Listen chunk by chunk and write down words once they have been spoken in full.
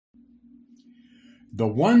The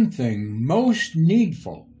one thing most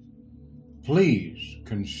needful, please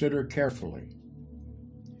consider carefully.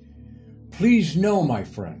 Please know, my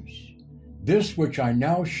friends, this which I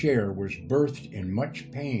now share was birthed in much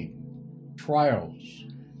pain, trials,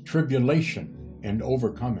 tribulation, and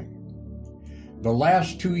overcoming. The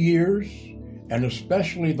last 2 years, and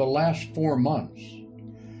especially the last 4 months,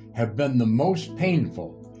 have been the most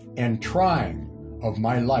painful and trying of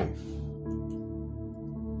my life.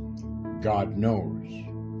 God knows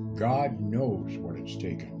what it's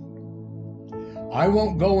taken. I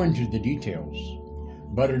won't go into the details,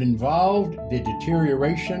 but it involved the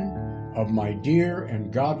deterioration of my dear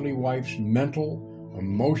and godly wife's mental,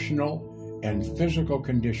 emotional, and physical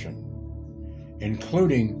condition,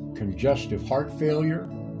 including congestive heart failure,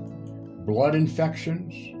 blood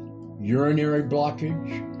infections, urinary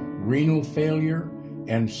blockage, renal failure,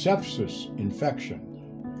 and sepsis infection,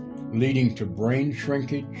 leading to brain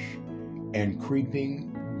shrinkage and creeping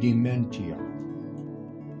dementia.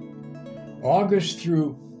 August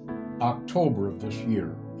through October of this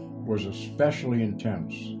year was especially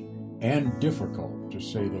intense and difficult, to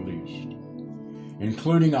say the least,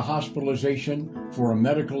 including a hospitalization for a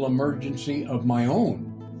medical emergency of my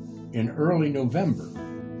own in early November,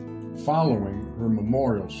 following her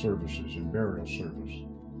memorial services and burial service.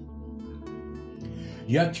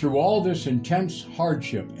 Yet through all this intense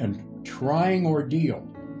hardship and trying ordeal,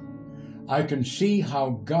 I can see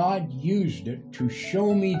how God used it to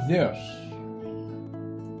show me this.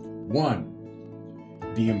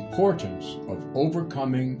 1, the importance of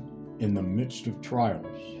overcoming in the midst of trials.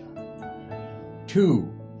 2,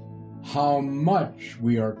 how much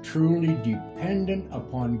we are truly dependent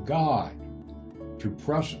upon God to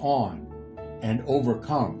press on and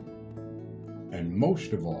overcome. And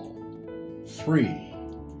most of all, 3,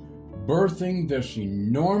 birthing this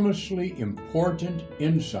enormously important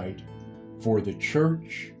insight for the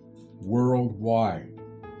church worldwide.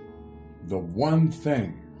 The one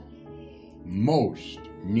thing most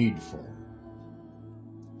needful.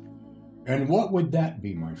 And what would that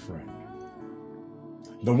be, my friend?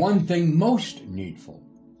 The one thing most needful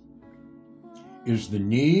is the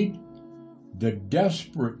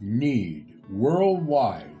desperate need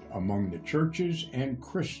worldwide among the churches and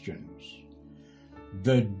Christians,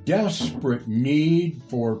 the desperate need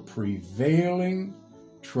for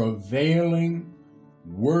travailing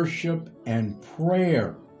worship and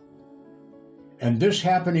prayer. And this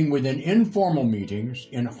happening within informal meetings,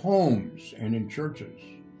 in homes and in churches.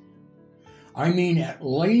 I mean, at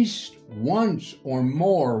least once or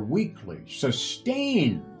more weekly,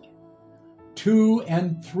 sustained 2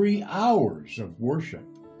 and 3 hours of worship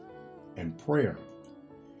and prayer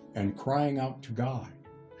and crying out to God.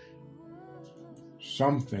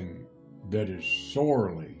 Something that is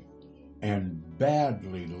sorely and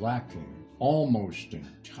badly lacking almost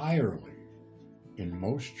entirely in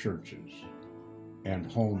most churches and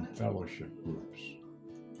home fellowship groups.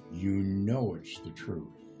 You know it's the truth.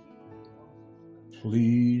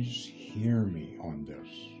 Please hear me on this.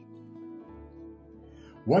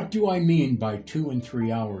 What do I mean by 2 and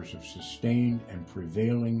 3 hours of sustained and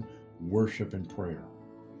prevailing worship and prayer?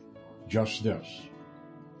 Just this.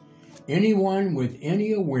 Anyone with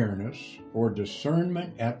any awareness or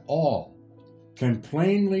discernment at all can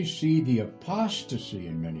plainly see the apostasy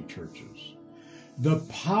in many churches, the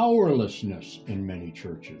powerlessness in many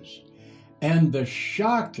churches, and the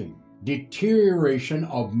shocking deterioration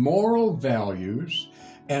of moral values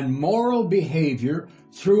and moral behavior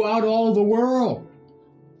throughout all the world,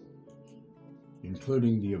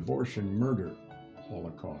 including the abortion murder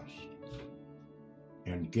holocaust,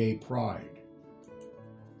 and gay pride,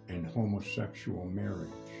 and homosexual marriage.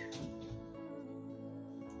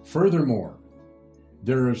 Furthermore,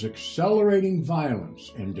 there is accelerating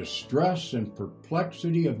violence and distress and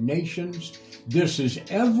perplexity of nations. This is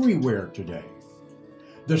everywhere today.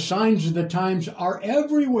 The signs of the times are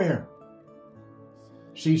everywhere.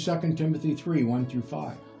 See 2 Timothy 3, 1 through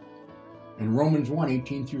 5, and Romans 1,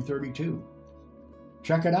 18 through 32.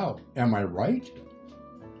 Check it out. Am I right?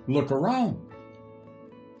 Look around.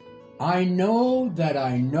 I know that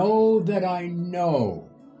I am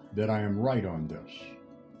right on this.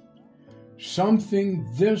 Something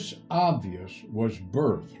this obvious was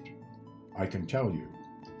birthed, I can tell you,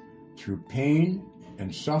 through pain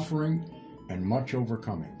and suffering and much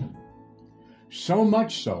overcoming. So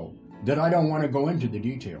much so that I don't want to go into the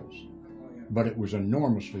details, but it was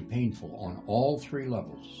enormously painful on all 3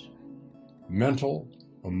 levels: mental,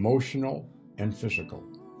 emotional, and physical.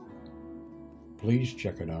 Please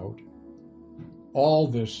check it out. All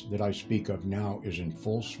this that I speak of now is in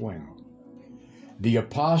full swing. The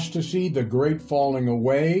apostasy, the great falling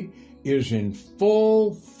away, is in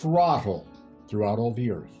full throttle throughout all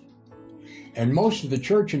the earth. And most of the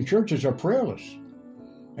church and churches are prayerless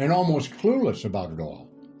and almost clueless about it all.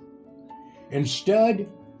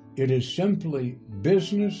 Instead, it is simply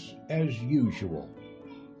business as usual.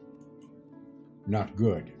 Not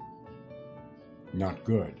good. Not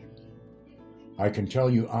good. I can tell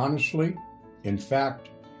you honestly, in fact,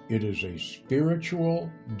 it is a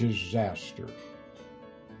spiritual disaster.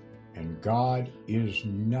 And God is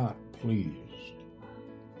not pleased.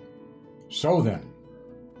 So then,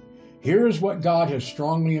 here is what God has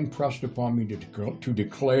strongly impressed upon me to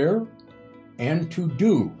declare and to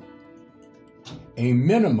do. A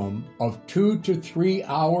minimum of 2 to 3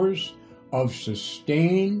 hours of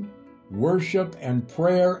sustained worship and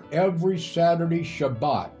prayer every Saturday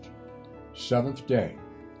Shabbat, 7th day,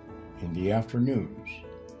 in the afternoons,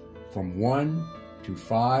 from 1 to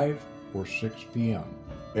 5 or 6 p.m.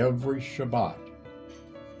 every Shabbat.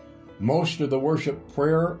 Most of the worship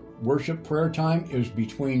prayer time is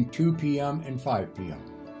between 2 p.m. and 5 p.m.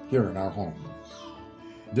 here in our home.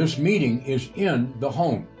 This meeting is in the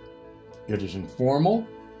home. It is informal,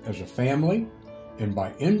 as a family, and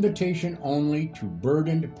by invitation only to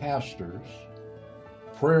burdened pastors,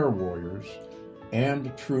 prayer warriors,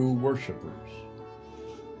 and true worshipers.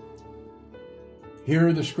 Here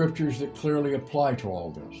are the scriptures that clearly apply to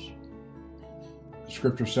all this. The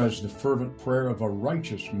scripture says, the fervent prayer of a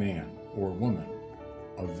righteous man or woman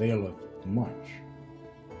availeth much.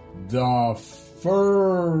 The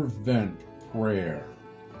fervent prayer.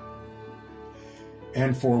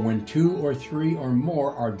 And for when 2 or 3 or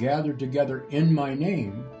more are gathered together in my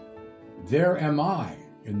name, there am I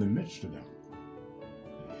in the midst of them.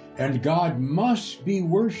 And God must be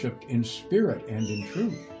worshipped in spirit and in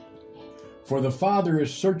truth. For the Father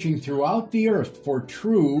is searching throughout the earth for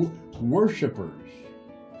true worshipers,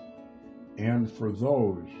 and for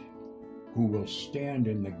those who will stand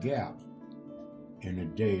in the gap in a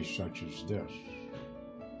day such as this.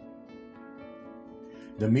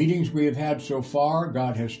 The meetings we have had so far,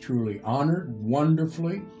 God has truly honored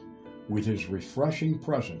wonderfully with His refreshing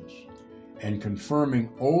presence and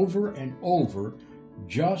confirming over and over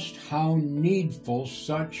just how needful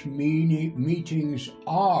such meetings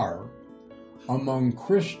are among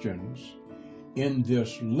Christians in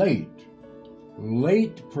this late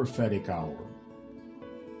prophetic hour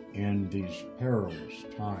in these perilous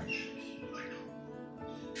times.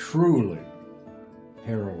 Truly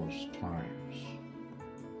perilous times.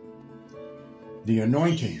 The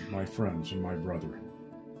anointing, my friends and my brethren,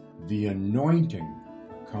 the anointing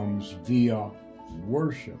comes via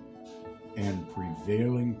worship and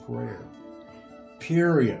prevailing prayer.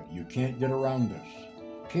 Period. You can't get around this.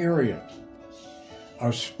 Period.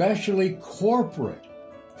 Especially corporate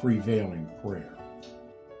prevailing prayer.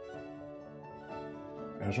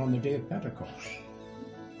 As on the day of Pentecost.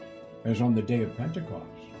 As on the day of Pentecost.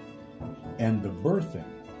 And the birthing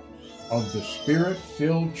of the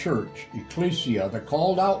Spirit-filled church, ecclesia, the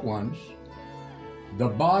called out ones, the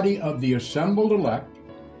body of the assembled elect.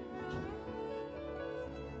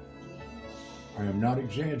 I am not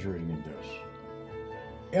exaggerating in this.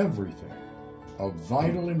 Everything of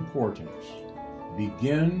vital importance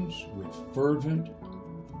begins with fervent,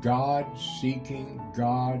 God-seeking,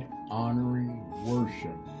 God-honoring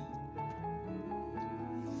worship.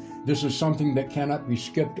 This is something that cannot be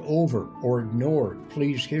skipped over or ignored.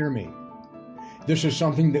 Please hear me. This is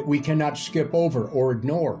something that we cannot skip over or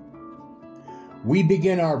ignore. We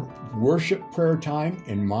begin our worship prayer time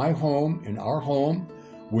in my home, in our home,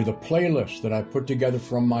 with a playlist that I put together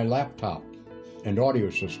from my laptop and audio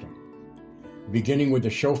system. Beginning with the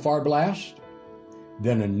shofar blast,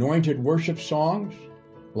 then anointed worship songs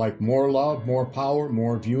like More Love, More Power,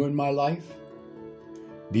 More of You in My Life.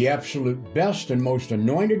 The absolute best and most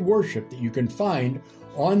anointed worship that you can find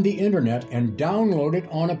on the internet and download it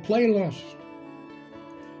on a playlist.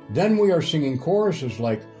 Then we are singing choruses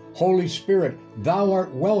like, Holy Spirit, Thou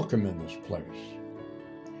art welcome in this place.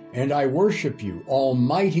 And I worship You,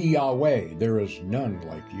 Almighty Yahweh, there is none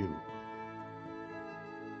like You.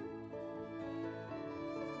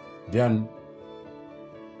 Then,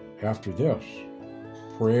 after this,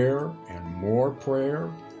 prayer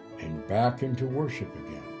and back into worship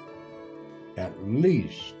again. At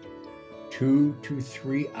least 2 to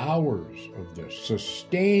 3 hours of this,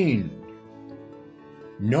 sustained,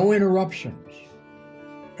 no interruptions.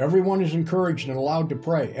 Everyone is encouraged and allowed to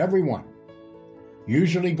pray, everyone,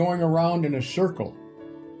 usually going around in a circle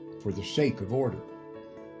for the sake of order.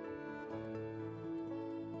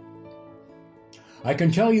 I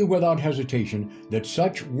can tell you without hesitation that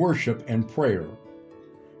such worship and prayer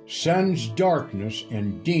sends darkness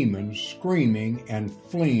and demons screaming and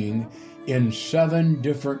fleeing in 7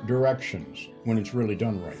 different directions when it's really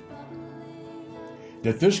done right.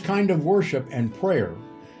 That this kind of worship and prayer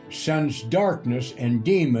sends darkness and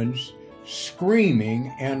demons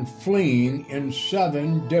screaming and fleeing in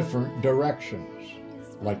 7 different directions,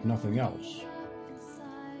 like nothing else.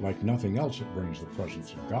 Like nothing else, it brings the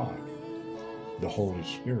presence of God, the Holy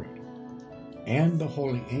Spirit, and the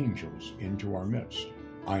holy angels into our midst.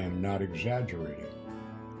 I am not exaggerating.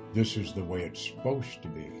 This is the way it's supposed to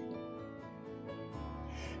be.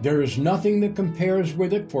 There is nothing that compares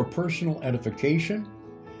with it for personal edification,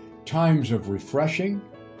 times of refreshing,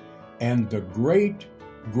 and the great,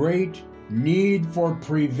 great need for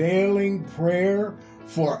prevailing prayer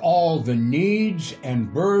for all the needs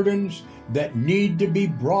and burdens that need to be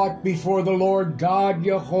brought before the Lord God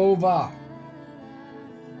Jehovah.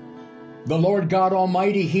 The Lord God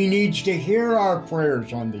Almighty, He needs to hear our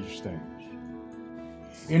prayers on these things,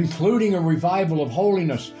 including a revival of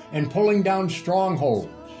holiness and pulling down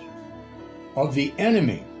strongholds of the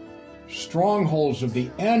enemy, strongholds of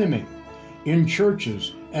the enemy in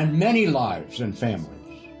churches and many lives and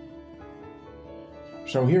families.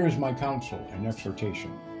 So here is my counsel and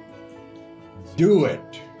exhortation. Do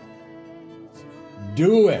it.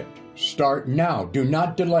 Do it. Start now. Do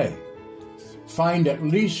not delay. Find at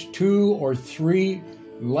least 2 or 3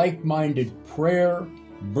 like-minded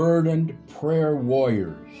burdened prayer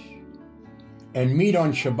warriors, and meet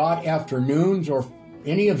on Shabbat afternoons or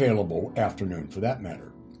any available afternoon for that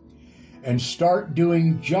matter, and start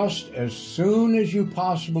doing just as soon as you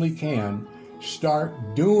possibly can.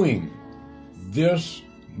 Start doing this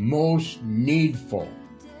most needful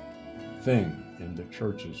thing in the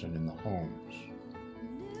churches and in the homes.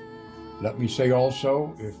 Let me say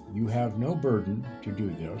also, if you have no burden to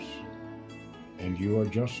do this, and you are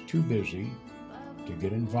just too busy to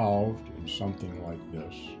get involved in something like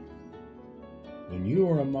this, then you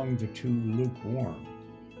are among the 2 lukewarm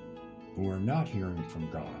who are not hearing from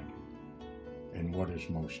God in what is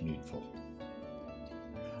most needful.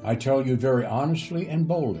 I tell you very honestly and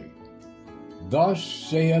boldly, thus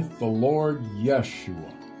saith the Lord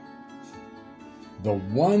Yeshua, the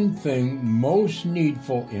one thing most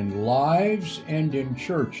needful in lives and in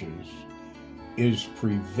churches is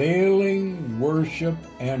prevailing worship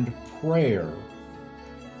and prayer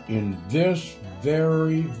in this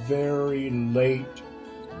very, very late,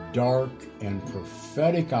 dark, and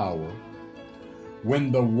prophetic hour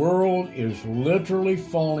when the world is literally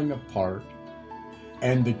falling apart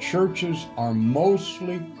and the churches are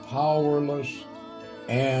mostly powerless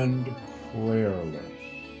and prayerless.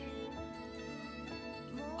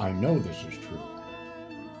 I know this is true.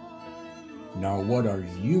 Now, what are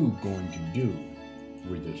you going to do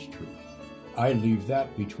with this truth? I leave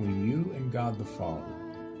that between you and God the Father,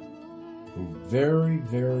 who very,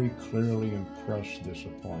 very clearly impressed this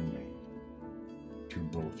upon me, to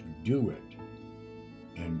both do it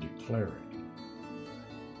and declare it.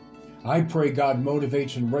 I pray God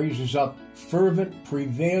motivates and raises up fervent,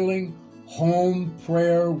 prevailing home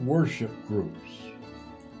prayer worship groups,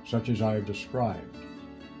 such as I have described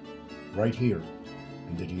right here,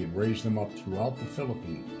 and that He had raised them up throughout the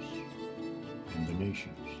Philippines and the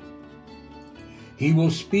nations. He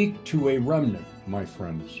will speak to a remnant, my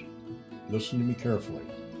friends. Listen to me carefully.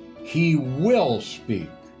 He will speak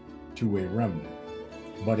to a remnant,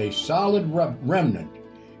 but a solid remnant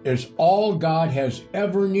is all God has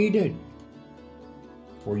ever needed.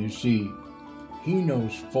 For you see, He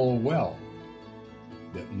knows full well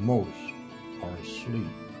that most are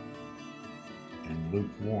asleep and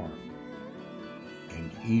lukewarm and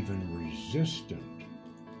even resistant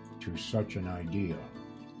to such an idea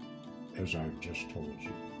as I've just told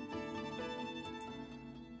you.